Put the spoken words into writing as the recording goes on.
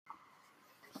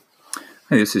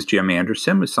Hi, this is Jim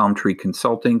Anderson with Psalm Tree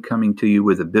Consulting, coming to you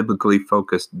with a biblically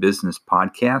focused business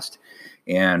podcast.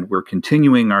 And we're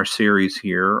continuing our series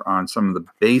here on some of the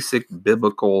basic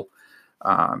biblical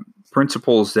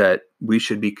principles that we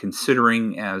should be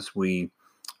considering as we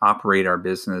operate our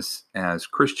business as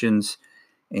Christians.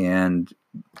 And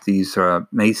these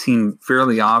may seem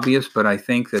fairly obvious, but I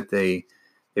think that they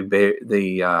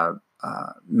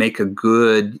make a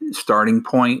good starting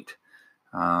point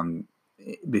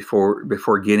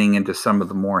before getting into some of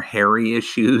the more hairy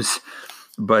issues.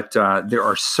 But there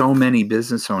are so many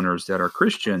business owners that are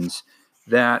Christians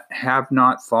that have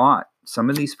not thought some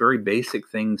of these very basic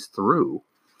things through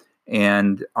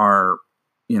and are,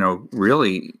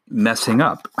 really messing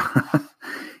up.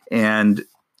 And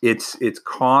it's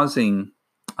causing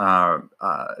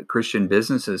Christian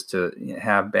businesses to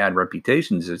have bad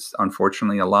reputations. It's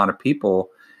unfortunately a lot of people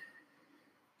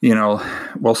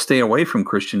will stay away from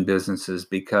Christian businesses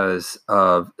because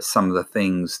of some of the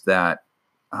things that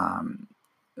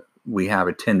we have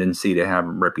a tendency to have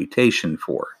a reputation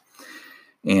for.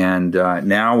 And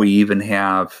now we even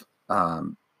have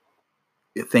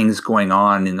things going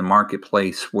on in the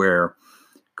marketplace where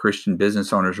Christian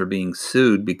business owners are being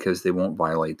sued because they won't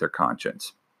violate their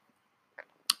conscience.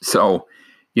 So,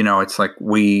 it's like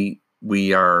we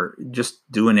are just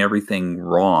doing everything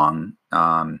wrong.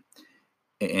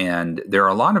 And there are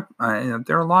a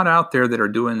lot out there that are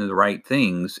doing the right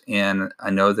things, and I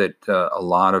know that a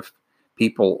lot of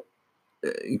people,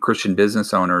 Christian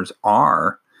business owners,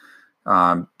 are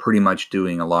pretty much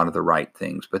doing a lot of the right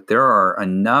things. But there are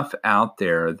enough out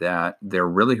there that they're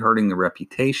really hurting the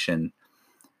reputation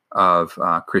of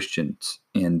Christians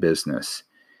in business.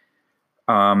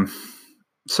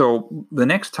 So the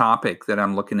next topic that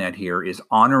I'm looking at here is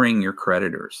honoring your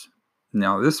creditors.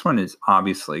 Now, this one is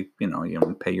obviously, you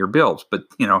don't pay your bills, but,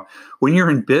 when you're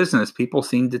in business, people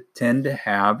tend to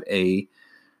have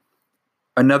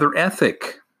another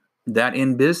ethic that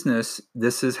in business,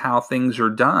 this is how things are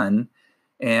done.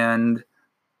 And,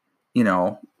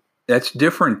 that's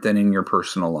different than in your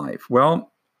personal life.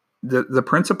 Well, the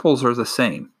principles are the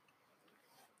same,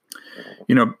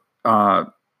 and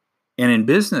in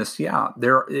business,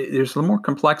 there's a little more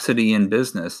complexity in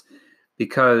business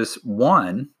because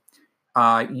one,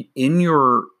 in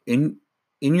your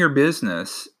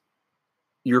business,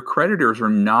 your creditors are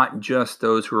not just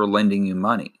those who are lending you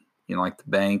money, like the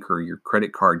bank or your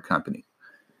credit card company.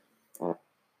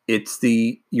 It's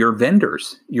your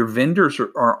vendors. Your vendors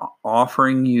are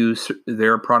offering you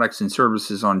their products and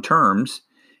services on terms,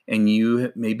 and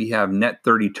you maybe have net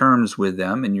 30 terms with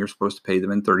them, and you're supposed to pay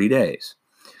them in 30 days.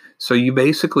 So you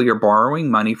basically are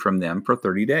borrowing money from them for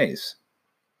 30 days.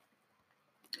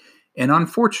 And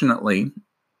unfortunately,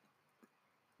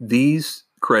 these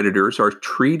creditors are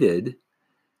treated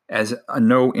as a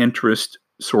no-interest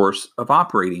source of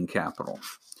operating capital,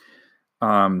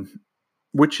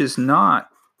 which is not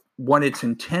what it's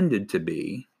intended to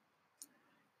be.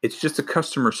 It's just a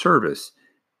customer service.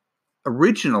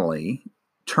 Originally,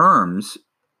 terms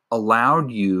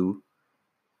allowed you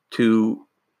to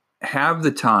have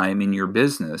the time in your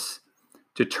business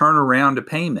to turn around a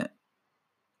payment.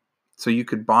 So you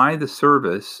could buy the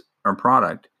service or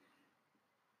product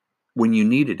when you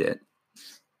needed it.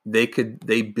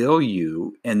 They bill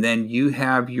you, and then you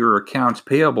have your accounts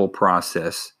payable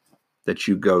process that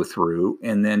you go through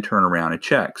and then turn around a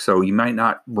check. So you might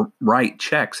not write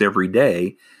checks every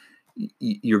day.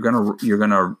 You're going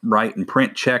to write and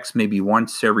print checks maybe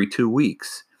once every 2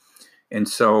 weeks. And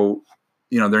so,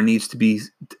 there needs to be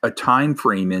a time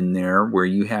frame in there where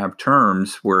you have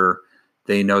terms where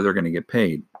they know they're going to get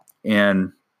paid.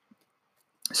 And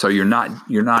so you're not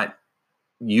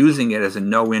using it as a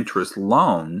no interest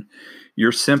loan.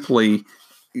 You're simply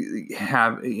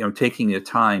taking the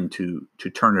time to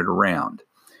turn it around.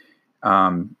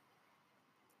 Now,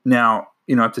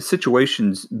 if the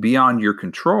situation's beyond your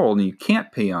control and you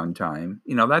can't pay on time,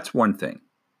 that's one thing.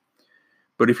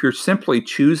 But if you're simply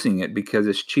choosing it because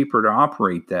it's cheaper to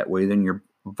operate that way, then you're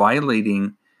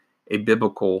violating a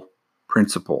biblical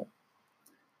principle.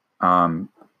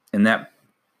 And that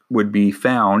would be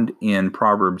found in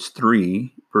Proverbs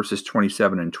 3, verses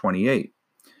 27 and 28.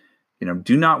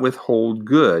 Do not withhold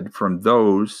good from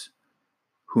those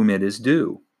whom it is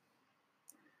due,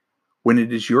 when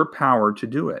it is your power to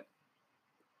do it.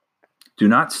 Do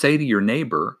not say to your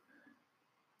neighbor,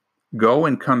 go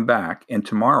and come back, and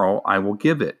tomorrow I will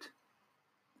give it,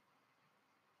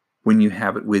 when you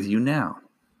have it with you now.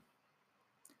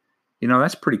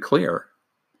 That's pretty clear.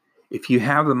 If you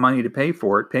have the money to pay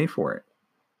for it, pay for it.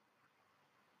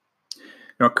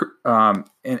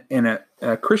 And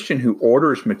a Christian who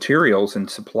orders materials and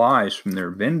supplies from their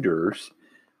vendors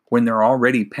when they're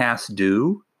already past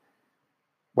due.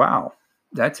 Wow,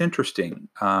 that's interesting.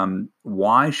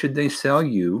 Why should they sell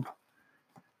you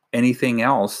anything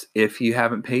else if you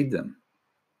haven't paid them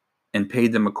and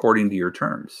paid them according to your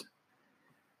terms?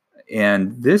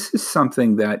 And this is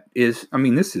something that is,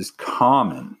 this is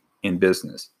common in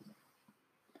business.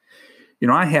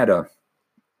 I had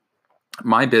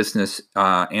my business,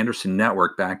 Anderson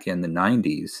Network, back in the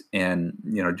 90s, and,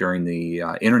 during the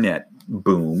internet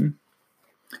boom.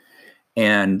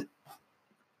 And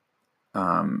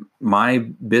my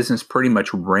business pretty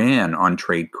much ran on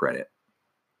trade credit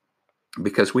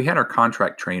because we had our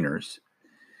contract trainers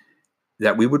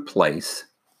that we would place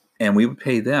and we would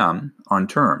pay them on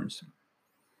terms.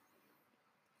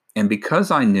 And because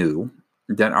I knew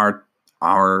that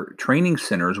our training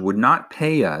centers would not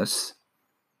pay us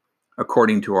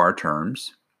according to our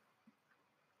terms,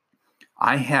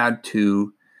 I had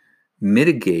to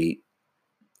mitigate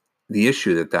the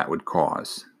issue that would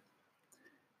cause.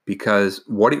 Because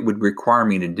what it would require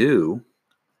me to do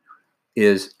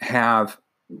is have,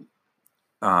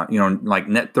 like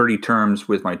net 30 terms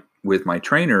with my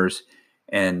trainers,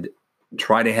 and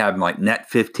try to have like net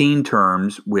 15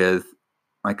 terms with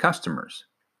my customers.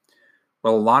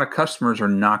 Well, a lot of customers are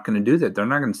not going to do that. They're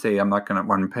not going to say, I'm not going to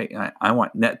want to pay. I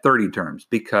want net 30 terms,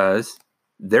 because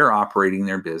they're operating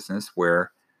their business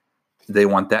where they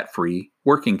want that free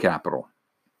working capital.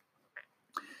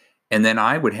 And then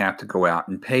I would have to go out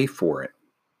and pay for it.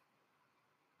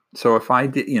 So if I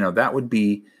did, that would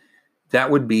be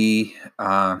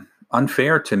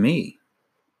unfair to me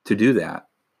to do that.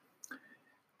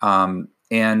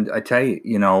 And I tell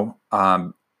you,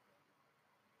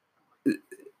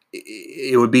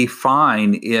 it would be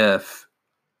fine if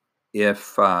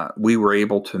we were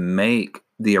able to make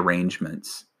the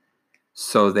arrangements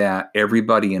so that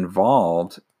everybody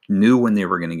involved knew when they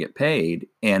were going to get paid,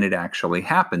 and it actually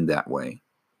happened that way.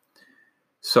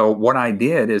 So what I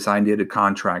did is I did a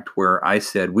contract where I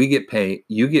said,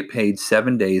 you get paid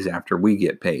 7 days after we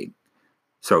get paid.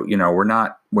 So, we're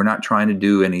not trying to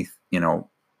do any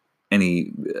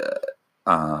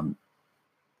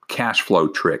cash flow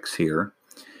tricks here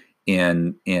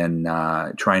in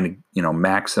trying to,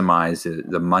 maximize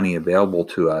the money available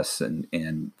to us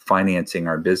and financing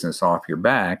our business off your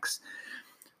backs.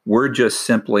 We're just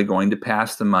simply going to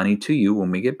pass the money to you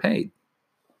when we get paid.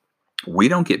 We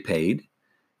don't get paid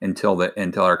until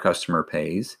our customer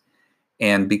pays.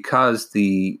 And because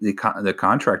the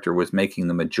contractor was making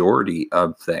the majority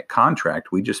of that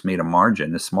contract, we just made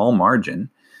a small margin.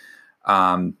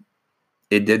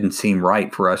 It didn't seem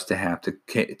right for us to have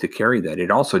to carry that.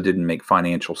 It also didn't make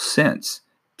financial sense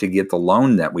to get the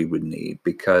loan that we would need,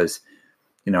 because,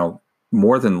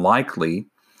 more than likely,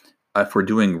 if we're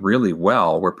doing really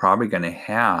well, we're probably going to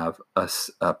have a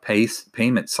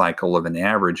payment cycle of an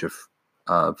average of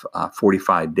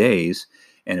 45 days.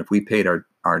 And if we paid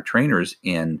our trainers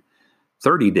in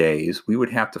 30 days, we would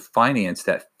have to finance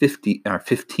that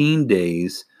 15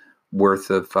 days worth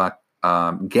of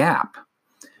gap,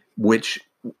 which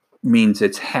means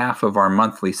it's half of our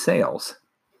monthly sales.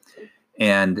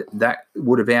 And that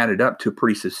would have added up to a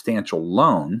pretty substantial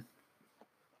loan.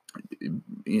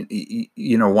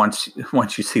 Once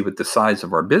you see what the size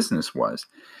of our business was.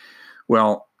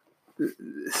 Well,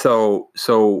 so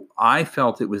I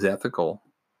felt it was ethical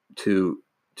to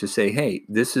say, hey,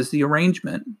 this is the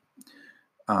arrangement.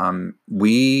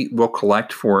 We will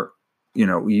collect for,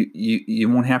 you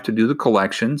won't have to do the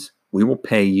collections. We will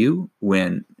pay you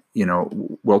when,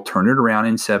 we'll turn it around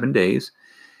in 7 days.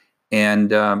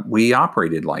 And we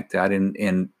operated like that.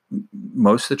 And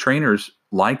most of the trainers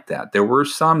liked that. There were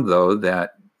some, though,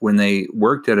 that when they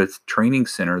worked at a training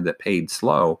center that paid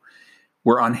slow,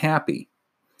 were unhappy.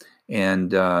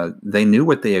 And they knew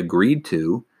what they agreed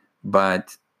to,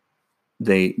 but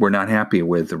they were not happy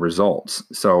with the results.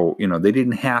 So, they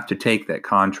didn't have to take that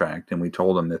contract. And we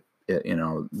told them that,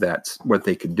 that's what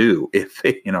they could do. If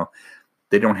they,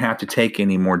 they don't have to take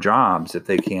any more jobs if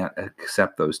they can't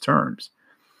accept those terms.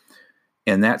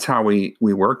 And that's how we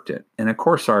worked it. And of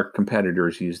course, our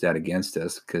competitors used that against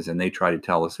us, because then they tried to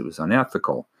tell us it was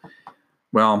unethical.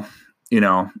 Well,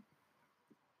 the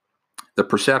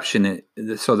perception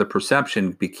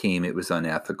became it was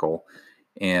unethical,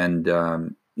 and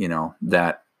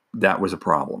that was a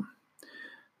problem.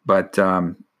 But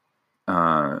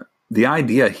the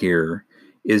idea here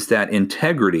is that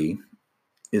integrity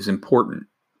is important,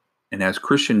 and as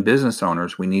Christian business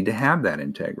owners, we need to have that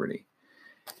integrity.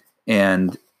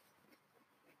 And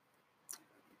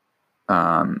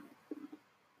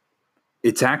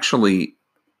it's actually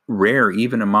rare,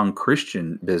 even among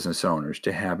Christian business owners,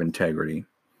 to have integrity.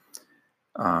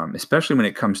 especially when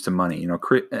it comes to money.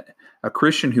 A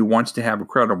Christian who wants to have a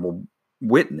credible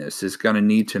witness is going to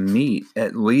need to meet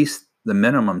at least the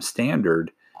minimum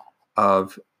standard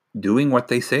of doing what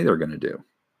they say they're going to do,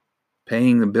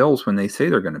 paying the bills when they say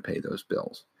they're going to pay those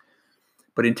bills.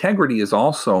 But integrity is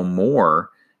also more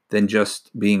than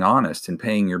just being honest and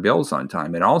paying your bills on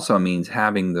time. It also means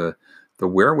having the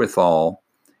wherewithal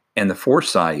and the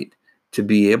foresight to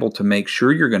be able to make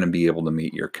sure you're going to be able to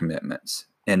meet your commitments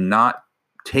and not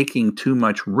taking too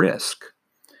much risk.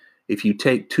 If you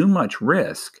take too much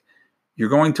risk, you're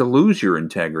going to lose your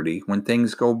integrity when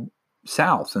things go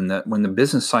south, and that when the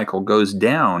business cycle goes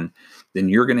down, then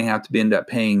you're going to have to end up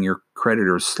paying your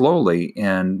creditors slowly,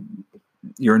 and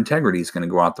your integrity is going to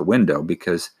go out the window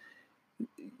because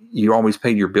you always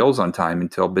paid your bills on time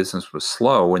until business was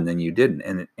slow, and then you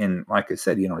didn't. And like I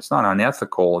said, it's not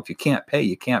unethical. If you can't pay,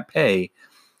 you can't pay,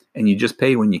 and you just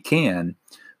pay when you can.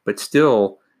 But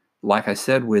still, like I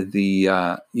said, with the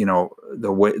the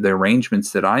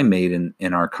arrangements that I made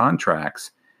in our contracts,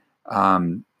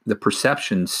 the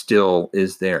perception still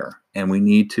is there, and we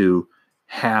need to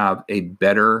have a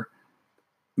better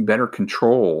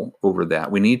control over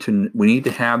that. We need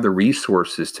to have the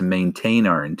resources to maintain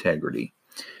our integrity,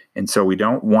 and so we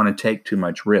don't want to take too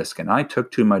much risk. And I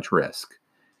took too much risk,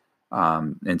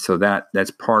 and so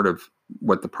that's part of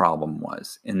what the problem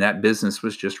was. And that business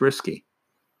was just risky.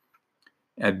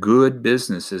 A good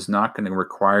business is not going to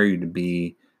require you to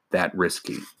be that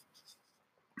risky.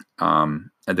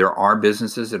 There are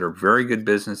businesses that are very good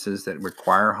businesses that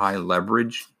require high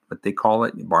leverage, what they call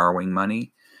it, borrowing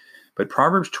money. But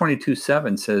Proverbs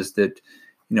 22:7 says that,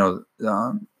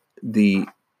 the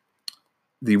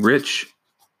rich,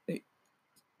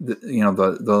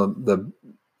 the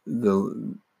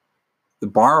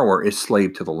borrower is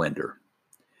slave to the lender,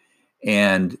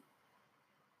 and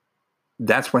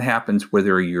that's what happens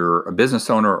whether you're a business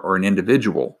owner or an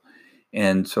individual.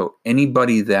 And so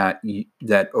anybody that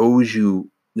owes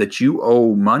you, that you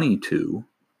owe money to,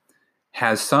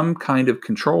 has some kind of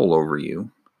control over you,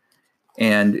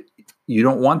 and you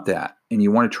don't want that. And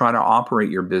you want to try to operate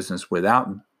your business without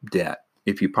debt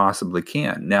if you possibly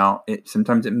can. Now,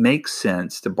 sometimes it makes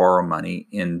sense to borrow money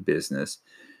in business,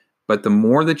 but the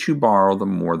more that you borrow, the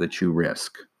more that you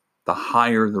risk, the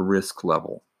higher the risk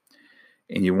level.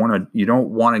 And you don't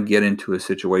want to get into a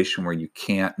situation where you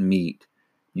can't meet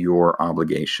your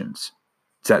obligations.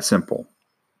 It's that simple.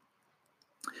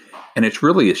 And it's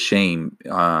really a shame.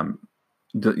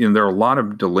 There are a lot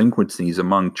of delinquencies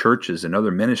among churches and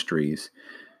other ministries,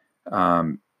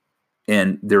 and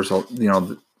there's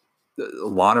a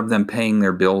lot of them paying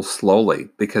their bills slowly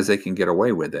because they can get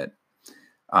away with it.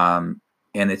 And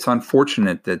it's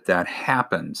unfortunate that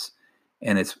happens.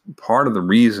 And it's part of the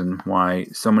reason why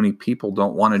so many people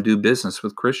don't want to do business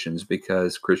with Christians,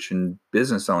 because Christian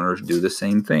business owners do the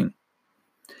same thing.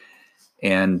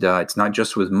 And it's not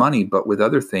just with money, but with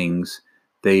other things.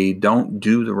 They don't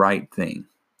do the right thing.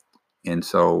 And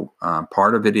so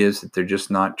part of it is that they're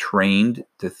just not trained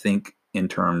to think in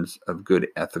terms of good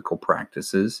ethical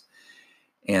practices.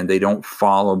 And they don't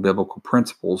follow biblical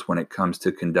principles when it comes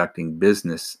to conducting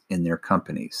business in their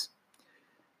companies.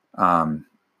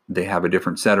 They have a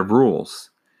different set of rules.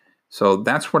 So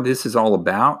that's what this is all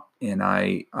about.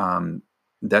 And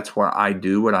that's what I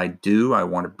do. I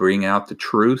want to bring out the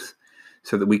truth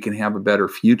so that we can have a better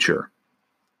future.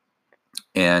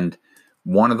 And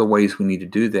one of the ways we need to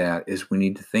do that is we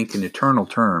need to think in eternal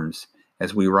terms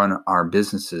as we run our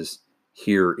businesses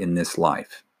here in this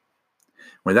life.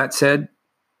 With that said,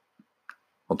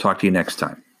 I'll talk to you next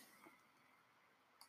time.